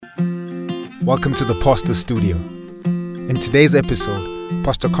Welcome to the Pastor Studio. In today's episode,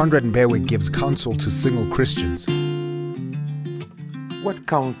 Pastor Conrad Mbewe gives counsel to single Christians. What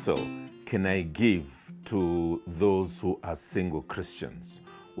counsel can I give to those who are single Christians?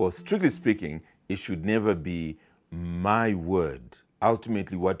 Well, strictly speaking, it should never be my word.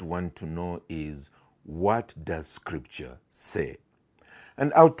 Ultimately, what we want to know is, what does Scripture say?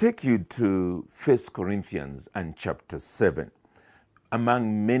 And I'll take you to 1 Corinthians and chapter 7,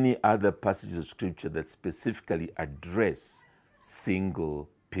 among many other passages of Scripture that specifically address single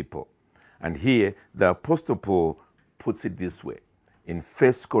people. And here, the Apostle Paul puts it this way, in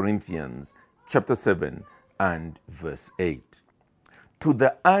 1 Corinthians chapter 7 and verse 8. To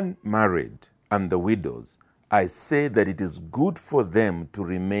the unmarried and the widows, I say that it is good for them to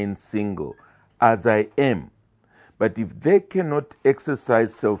remain single, as I am. But if they cannot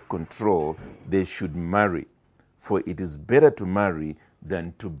exercise self-control, they should marry, for it is better to marry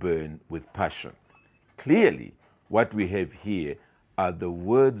than to burn with passion. Clearly, what we have here are the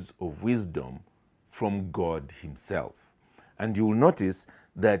words of wisdom from God Himself. And you will notice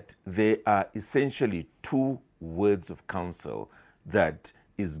that there are essentially two words of counsel that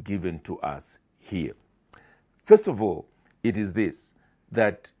is given to us here. First of all, it is this,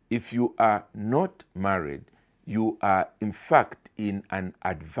 that if you are not married, you are in fact in an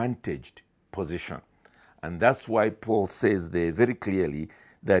advantaged position. And that's why Paul says there very clearly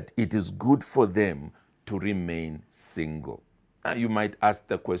that it is good for them to remain single. Now you might ask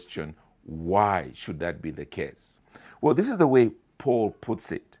the question, why should that be the case? Well, this is the way Paul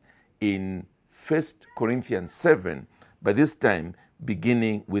puts it in 1 Corinthians 7, but this time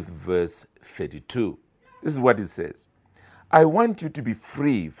beginning with verse 32. This is what it says. I want you to be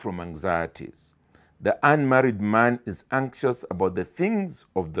free from anxieties. The unmarried man is anxious about the things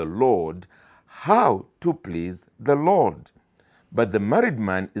of the Lord, how to please the Lord. But the married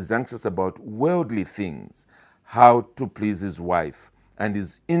man is anxious about worldly things, how to please his wife, and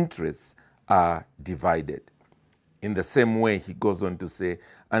his interests are divided. In the same way, he goes on to say,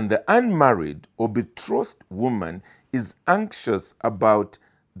 and the unmarried or betrothed woman is anxious about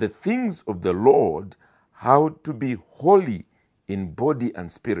the things of the Lord, how to be holy in body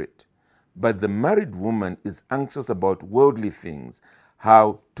and spirit. But the married woman is anxious about worldly things,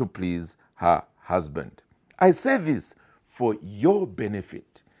 how to please her husband. I say this for your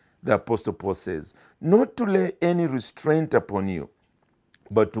benefit, the Apostle Paul says, not to lay any restraint upon you,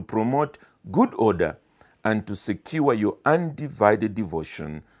 but to promote good order and to secure your undivided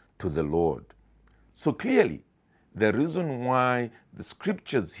devotion to the Lord. So clearly, the reason why the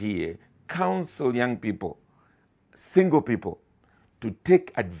Scriptures here counsel young people, single people, to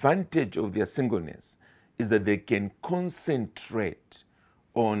take advantage of their singleness is that they can concentrate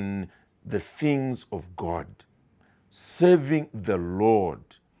on the things of God, serving the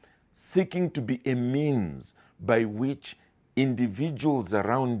Lord, seeking to be a means by which individuals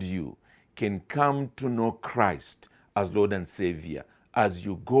around you can come to know Christ as Lord and Savior as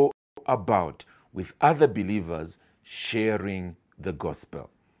you go about with other believers sharing the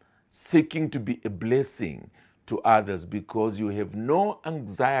gospel, seeking to be a blessing to others because you have no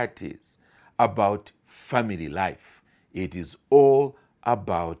anxieties about family life. It is all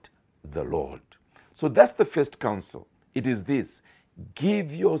about the Lord. So that's the first counsel. It is this: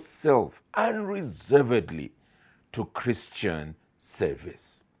 give yourself unreservedly to Christian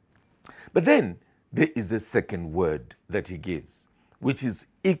service. But then there is a second word that he gives, which is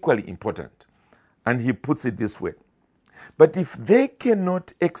equally important. And he puts it this way: but if they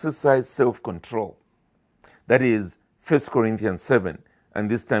cannot exercise self-control, that is 1 Corinthians 7,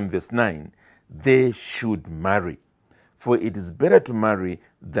 and this time verse 9, they should marry, for it is better to marry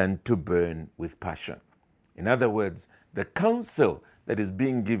than to burn with passion. In other words, the counsel that is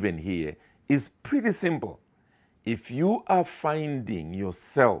being given here is pretty simple. If you are finding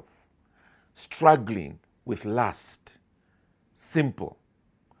yourself struggling with lust, simple,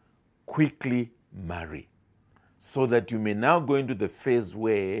 quickly marry, so that you may now go into the phase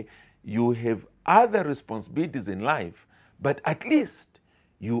where you have other responsibilities in life, but at least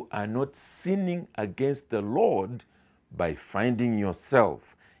you are not sinning against the Lord by finding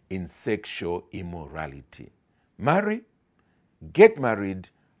yourself in sexual immorality. Marry, get married,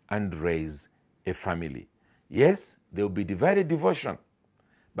 and raise a family. Yes, there will be divided devotion,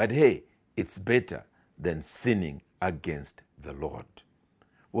 but hey, it's better than sinning against the Lord.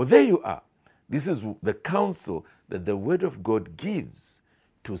 Well, there you are. This is the counsel that the Word of God gives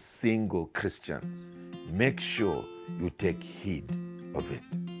to single Christians. Make sure you take heed of it.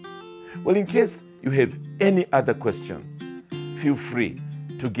 Well, in case you have any other questions, feel free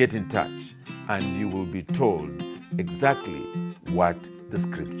to get in touch and you will be told exactly what the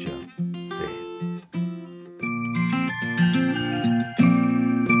Scripture